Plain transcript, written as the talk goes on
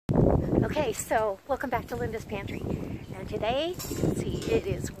Okay, so welcome back to Linda's Pantry. And today, you can see it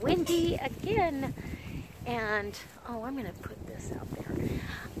is windy again. And, oh, I'm going to put this out there.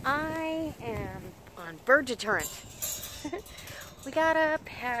 I am on bird deterrent. We got up,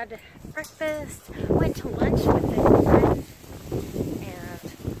 had breakfast, went to lunch with a friend,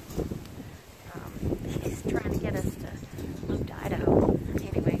 and he's trying to get us to move to Idaho.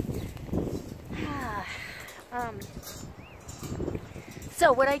 Anyway,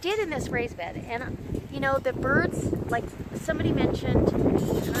 so what I did in this raised bed, and you know, the birds, like somebody mentioned,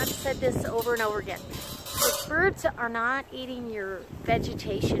 and I've said this over and over again, the birds are not eating your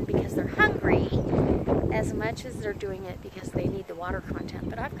vegetation because they're hungry as much as they're doing it because they need the water content.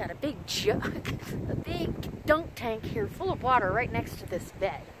 But I've got a big jug, a big dunk tank here full of water right next to this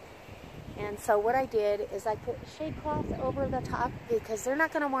bed. And so what I did is I put shade cloth over the top because they're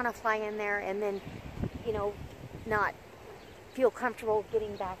not going to want to fly in there and then, you know, not feel comfortable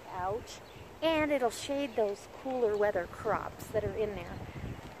getting back out. And it'll shade those cooler weather crops that are in there.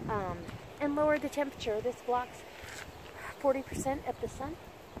 And lower the temperature. This blocks 40% of the sun.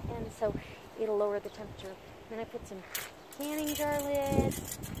 And so it'll lower the temperature. Then I put some canning jar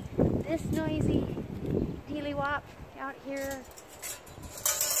lids. This noisy dealy-wop out here.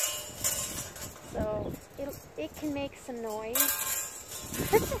 So it can make some noise.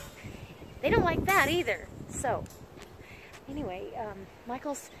 They don't like that either. So anyway,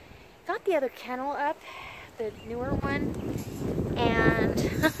 Michael's got the other kennel up, the newer one, and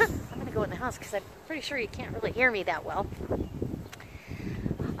I'm going to go in the house because I'm pretty sure you can't really hear me that well.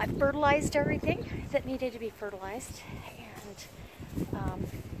 I fertilized everything that needed to be fertilized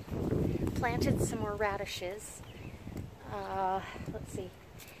and planted some more radishes. Let's see.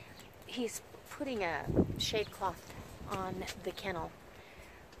 He's putting a shade cloth on the kennel,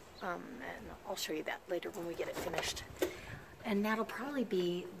 and I'll show you that later when we get it finished. And that'll probably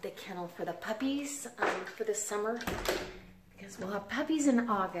be the kennel for the puppies for this summer, because we'll have puppies in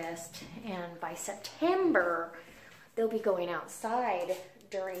August, and by September they'll be going outside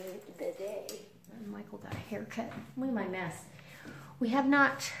during the day. And Michael got a haircut. Look at my mess. We have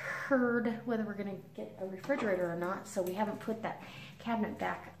not heard whether we're going to get a refrigerator or not, so we haven't put that cabinet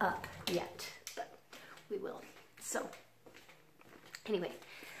back up yet, but we will. So anyway,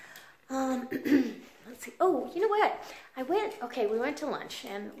 let's see. Oh, you know what? We went to lunch,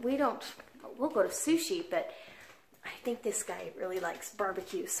 and we'll go to sushi, but I think this guy really likes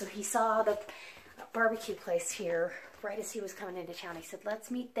barbecue. So he saw the barbecue place here right as he was coming into town. He said,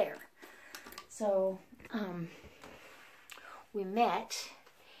 let's meet there. So we met,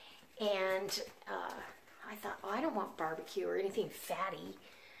 and I thought, oh, I don't want barbecue or anything fatty.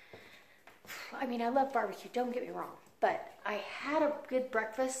 I mean, I love barbecue, don't get me wrong, but I had a good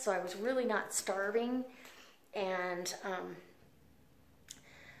breakfast, so I was really not starving. And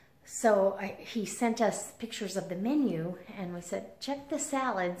so he sent us pictures of the menu, and we said, check the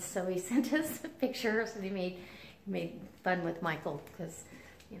salads. So he sent us pictures, and he made fun with Michael because,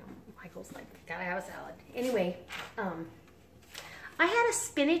 you know, Michael's like, gotta have a salad. Anyway, I had a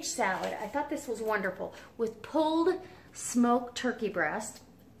spinach salad. I thought this was wonderful with pulled smoked turkey breast.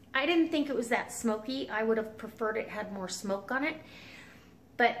 I didn't think it was that smoky. I would have preferred it had more smoke on it.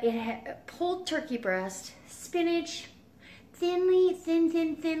 But it had pulled turkey breast, spinach,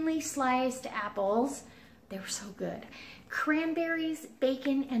 thinly sliced apples. They were so good. Cranberries,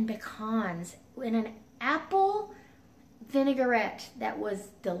 bacon, and pecans in an apple vinaigrette that was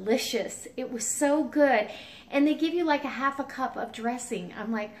delicious. It was so good. And they give you like a half a cup of dressing.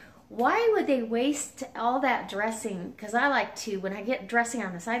 I'm like, why would they waste all that dressing? Because I like to, when I get dressing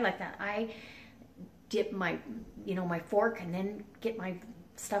on the side like that, I dip my, you know, my fork and then get my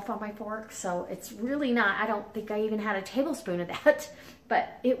stuff on my fork. So it's really not, I don't think I even had a tablespoon of that,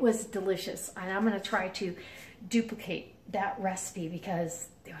 but it was delicious. And I'm going to try to duplicate that recipe because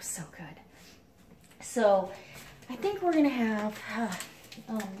it was so good. So I think we're going to have,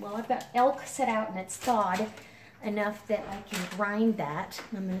 well, I've got elk set out and it's thawed enough that I can grind that.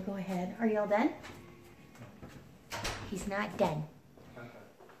 I'm going to go ahead. Are y'all done? He's not done.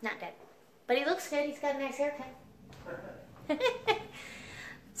 Not done. But he looks good. He's got a nice haircut.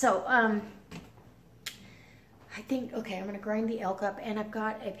 So, I think, okay, I'm going to grind the elk up, and I've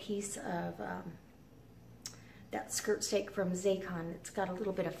got a piece of that skirt steak from Zaycon. It's got a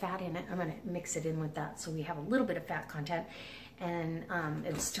little bit of fat in it. I'm going to mix it in with that so we have a little bit of fat content, and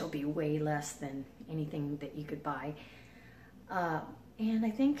it'll still be way less than anything that you could buy. And I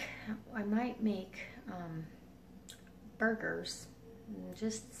think I might make burgers,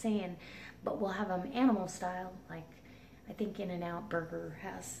 just saying, but we'll have them animal style, like I think In-N-Out Burger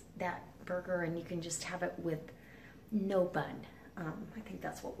has that burger, and you can just have it with no bun. I think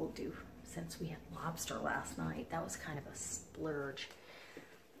that's what we'll do since we had lobster last night. That was kind of a splurge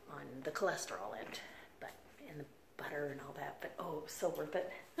on the cholesterol end, but and the butter and all that, but oh, so worth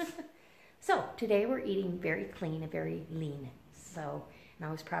it. So today we're eating very clean and very lean. So, and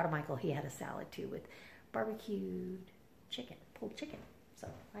I was proud of Michael. He had a salad too with barbecued chicken, pulled chicken. So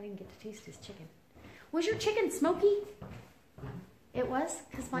I didn't get to taste his chicken. Was your chicken smoky? It was?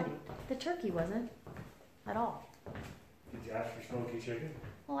 Because the turkey wasn't at all. Did you ask for smoky chicken?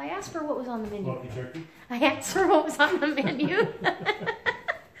 Well, I asked for what was on the menu. Smoky turkey? I asked for what was on the menu.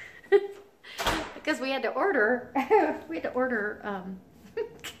 Because we had to order.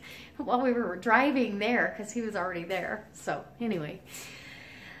 While we were driving there because he was already there. So anyway.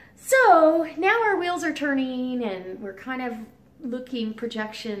 So now our wheels are turning and we're kind of looking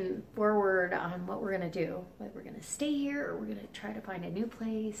projection forward on what we're going to do. Whether we're going to stay here or we're going to try to find a new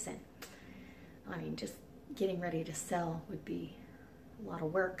place. And I mean, just getting ready to sell would be a lot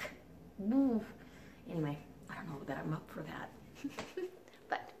of work. Woo. Anyway, I don't know that I'm up for that.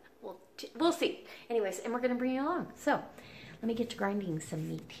 But we'll see. Anyways, and we're going to bring you along. So let me get to grinding some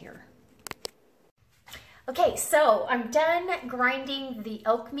meat here. Okay, so I'm done grinding the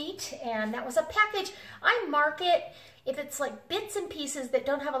elk meat, and that was a package. I mark it if it's like bits and pieces that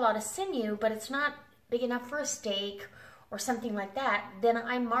don't have a lot of sinew, but it's not big enough for a steak or something like that, then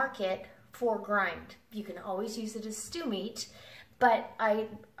I mark it for grind. You can always use it as stew meat, but I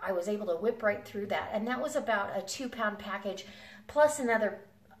was able to whip right through that, and that was about a 2-pound package, plus another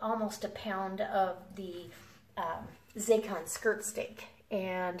almost a pound of the Zaycon skirt steak.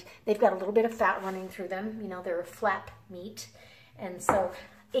 And they've got a little bit of fat running through them. You know, they're a flap meat. And so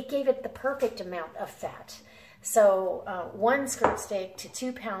it gave it the perfect amount of fat. So 1 skirt steak to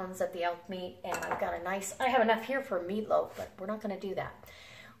 2 pounds of the elk meat. And I've got a nice, I have enough here for meatloaf, but we're not going to do that.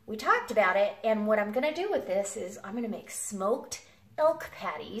 We talked about it. And what I'm going to do with this is I'm going to make smoked elk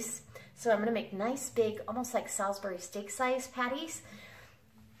patties. So I'm going to make nice big, almost like Salisbury steak size patties.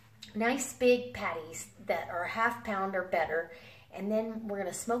 Nice big patties that are a ½ pound or better. And then we're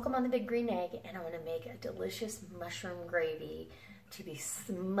going to smoke them on the big green egg, and I'm going to make a delicious mushroom gravy to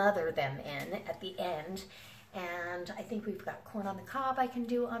smother them in at the end. And I think we've got corn on the cob I can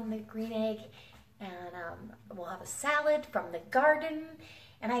do on the green egg. And we'll have a salad from the garden.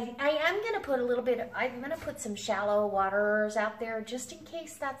 And I am going to put a little bit of, I'm going to put some shallow waters out there just in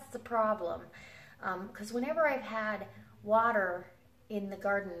case that's the problem. Because whenever I've had water in the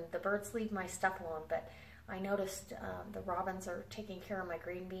garden, the birds leave my stuff alone, but I noticed the robins are taking care of my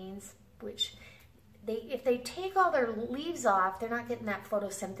green beans, which if they take all their leaves off, they're not getting that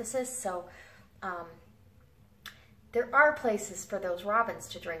photosynthesis. So there are places for those robins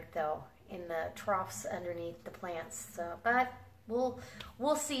to drink, though, in the troughs underneath the plants. So, but we'll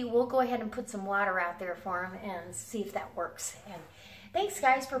see. We'll go ahead and put some water out there for them and see if that works. And thanks,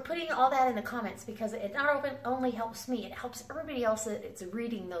 guys, for putting all that in the comments, because it not only helps me, it helps everybody else that's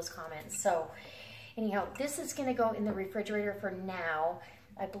reading those comments. So anyhow, this is going to go in the refrigerator for now.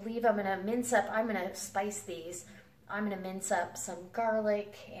 I believe I'm going to mince up, I'm going to spice these. I'm going to mince up some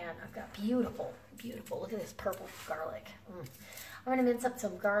garlic, and I've got beautiful, look at this purple garlic. I'm going to mince up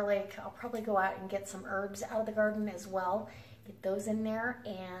some garlic. I'll probably go out and get some herbs out of the garden as well. Get those in there,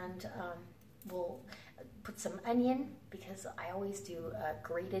 and we'll put some onion, because I always do a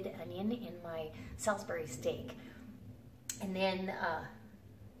grated onion in my Salisbury steak. And then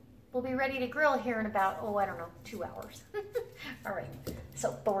we'll be ready to grill here in about, oh, I don't know, 2 hours. All right.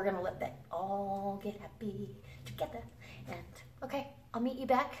 So, but we're going to let that all get happy together. And, okay, I'll meet you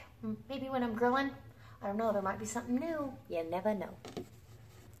back maybe when I'm grilling. I don't know, there might be something new. You never know.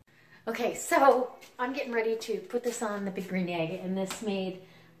 Okay, so I'm getting ready to put this on the big green egg, and this made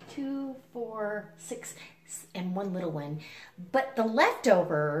 2, 4, 6, and 1 little one. But the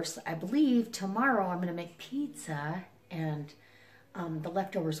leftovers, I believe tomorrow I'm going to make pizza, and the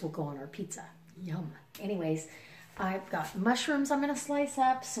leftovers will go on our pizza. Yum. Anyways, I've got mushrooms I'm going to slice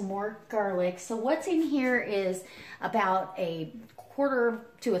up, some more garlic. So what's in here is about a 1/4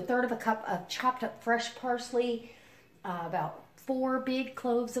 to 1/3 of a cup of chopped up fresh parsley, about 4 big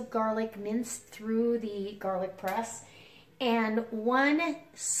cloves of garlic minced through the garlic press, and 1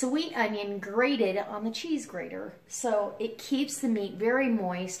 sweet onion grated on the cheese grater. So it keeps the meat very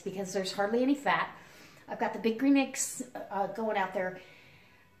moist because there's hardly any fat. I've got the big green eggs going out there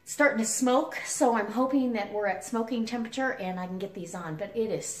starting to smoke, so I'm hoping that we're at smoking temperature and I can get these on, but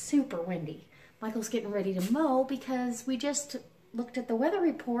it is super windy. Michael's getting ready to mow because we just looked at the weather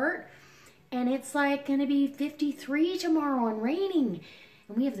report and it's like going to be 53 tomorrow and raining.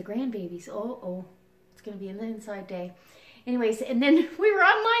 And we have the grandbabies. Oh, it's going to be an inside day. Anyways, and then we were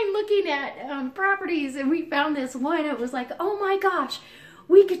online looking at properties, and we found this one. It was like, oh my gosh,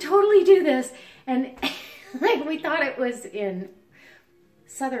 we could totally do this. And like, we thought it was in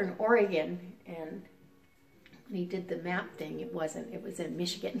Southern Oregon, and when he did the map thing, it wasn't. It was in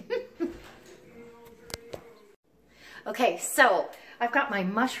Michigan. Okay, so I've got my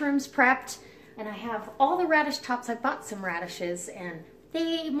mushrooms prepped, and I have all the radish tops. I bought some radishes, and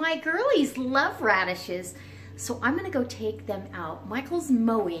my girlies love radishes. So I'm gonna go take them out. Michael's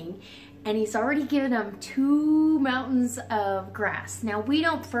mowing, and he's already given them 2 mountains of grass. Now, we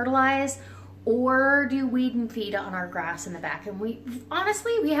don't fertilize or do weed and feed on our grass in the back. And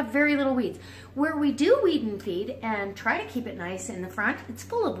honestly, we have very little weeds. Where we do weed and feed and try to keep it nice in the front, it's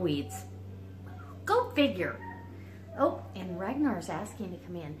full of weeds. Go figure. Oh, and Ragnar's asking to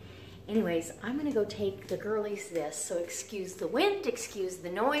come in. Anyways, I'm gonna go take the girlies this, so excuse the wind, excuse the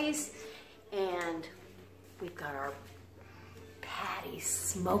noise, and we've got our patties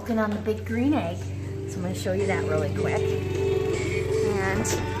smoking on the big green egg. So I'm gonna show you that really quick. And,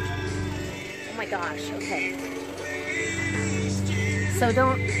 oh my gosh, okay. So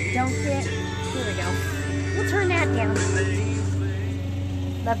don't get, here we go. We'll turn that down.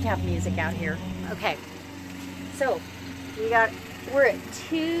 Love to have music out here. Okay, so we're at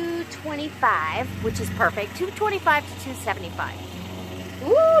 225, which is perfect. 225 to 275.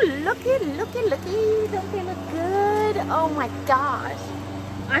 Ooh, looky. Don't they look good? Oh my gosh.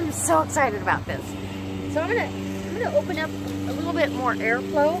 I'm so excited about this. So I'm gonna open up a little bit more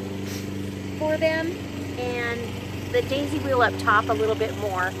airflow for them, and the daisy wheel up top a little bit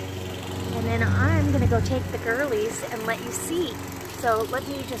more. And then I'm gonna go take the girlies and let you see. So let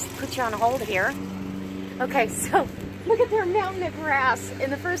me just put you on hold here. Okay, so look at their mountain of grass.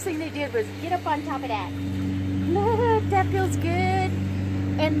 And the first thing they did was get up on top of that. Look, that feels good.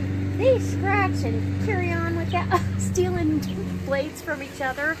 And they scratch and carry on with that, stealing blades from each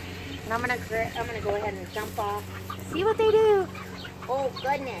other. And I'm gonna go ahead and jump off. See what they do. Oh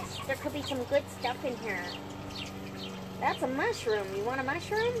goodness, there could be some good stuff in here. That's a mushroom. You want a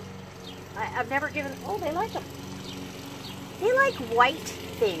mushroom? I've never given. Oh, they like them. They like white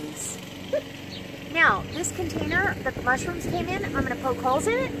things. Now, this container that the mushrooms came in, I'm gonna poke holes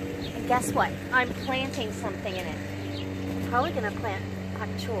in it. And guess what? I'm planting something in it. I'm probably gonna plant pak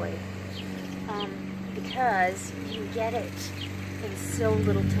choy, because you get it in so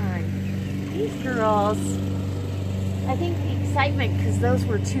little time. These girls, I think the excitement, because those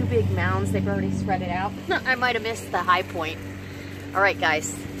were 2 big mounds, they've already spread it out. I might have missed the high point. All right,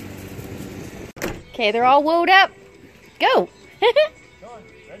 guys. Okay, they're all woed up. Go.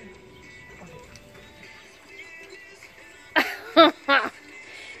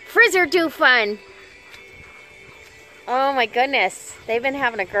 Frizzer do fun. Oh my goodness, they've been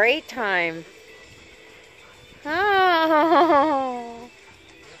having a great time. Oh,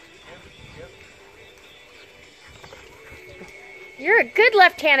 you're a good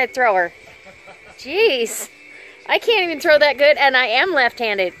left-handed thrower. Jeez, I can't even throw that good, and I am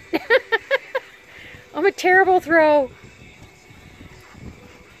left-handed. I'm a terrible throw.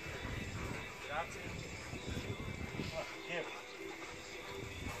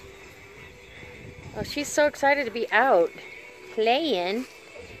 Oh, she's so excited to be out. Playing.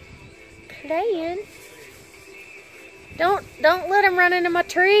 Don't let him run into my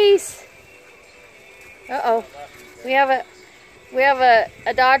trees. Uh-oh. We have a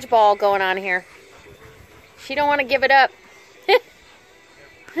dodgeball going on here. She don't want to give it up.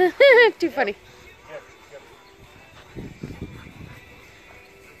 Too funny.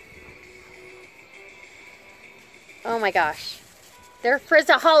 Oh my gosh. They're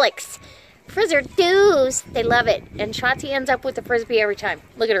frizzaholics. Frizzer doos. They love it. And Shotzi ends up with the Frisbee every time.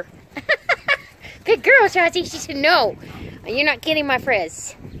 Look at her. Good girl, Shotzi. She said, no, you're not getting my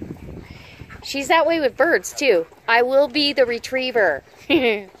frizz. She's that way with birds, too. I will be the retriever.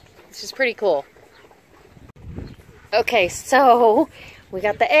 This is pretty cool. Okay, so we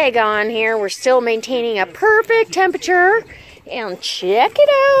got the egg on here. We're still maintaining a perfect temperature. And check it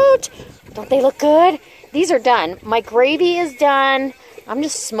out. Don't they look good? These are done. My gravy is done. I'm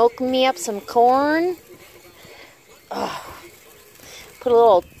just smoking me up some corn. Oh, put a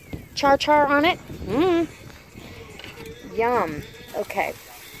little char on it. Yum. Okay.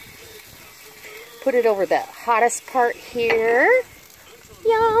 Put it over the hottest part here.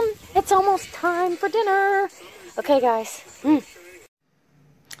 Yum. It's almost time for dinner. Okay, guys.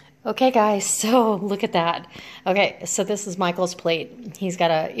 Okay, guys, so look at that. Okay, so this is Michael's plate. He's got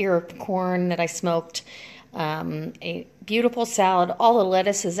an ear of corn that I smoked. A beautiful salad. All the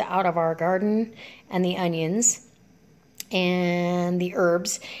lettuce is out of our garden, and the onions and the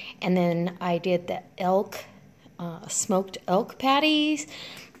herbs. And then I did the elk smoked elk patties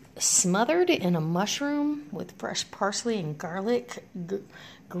smothered in a mushroom with fresh parsley and garlic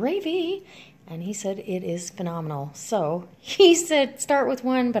gravy. And he said it is phenomenal. So he said start with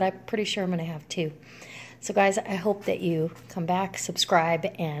one, but I'm pretty sure I'm going to have two. So guys, I hope that you come back, subscribe,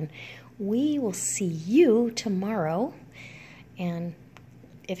 and we will see you tomorrow. And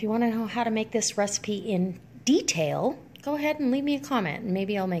if you want to know how to make this recipe in detail, go ahead and leave me a comment, and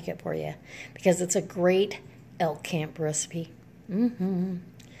maybe I'll make it for you, because it's a great elk camp recipe.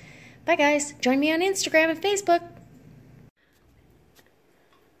 Bye guys. Join me on Instagram and Facebook.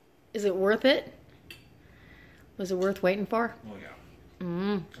 Is it worth it? Was it worth waiting for? Oh yeah.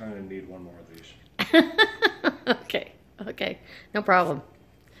 I'm gonna need one more of these. Okay. No problem.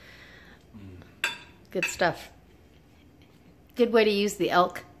 Good stuff. Good way to use the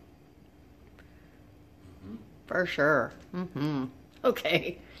elk. For sure.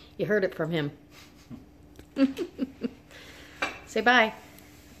 Okay. You heard it from him. Say bye.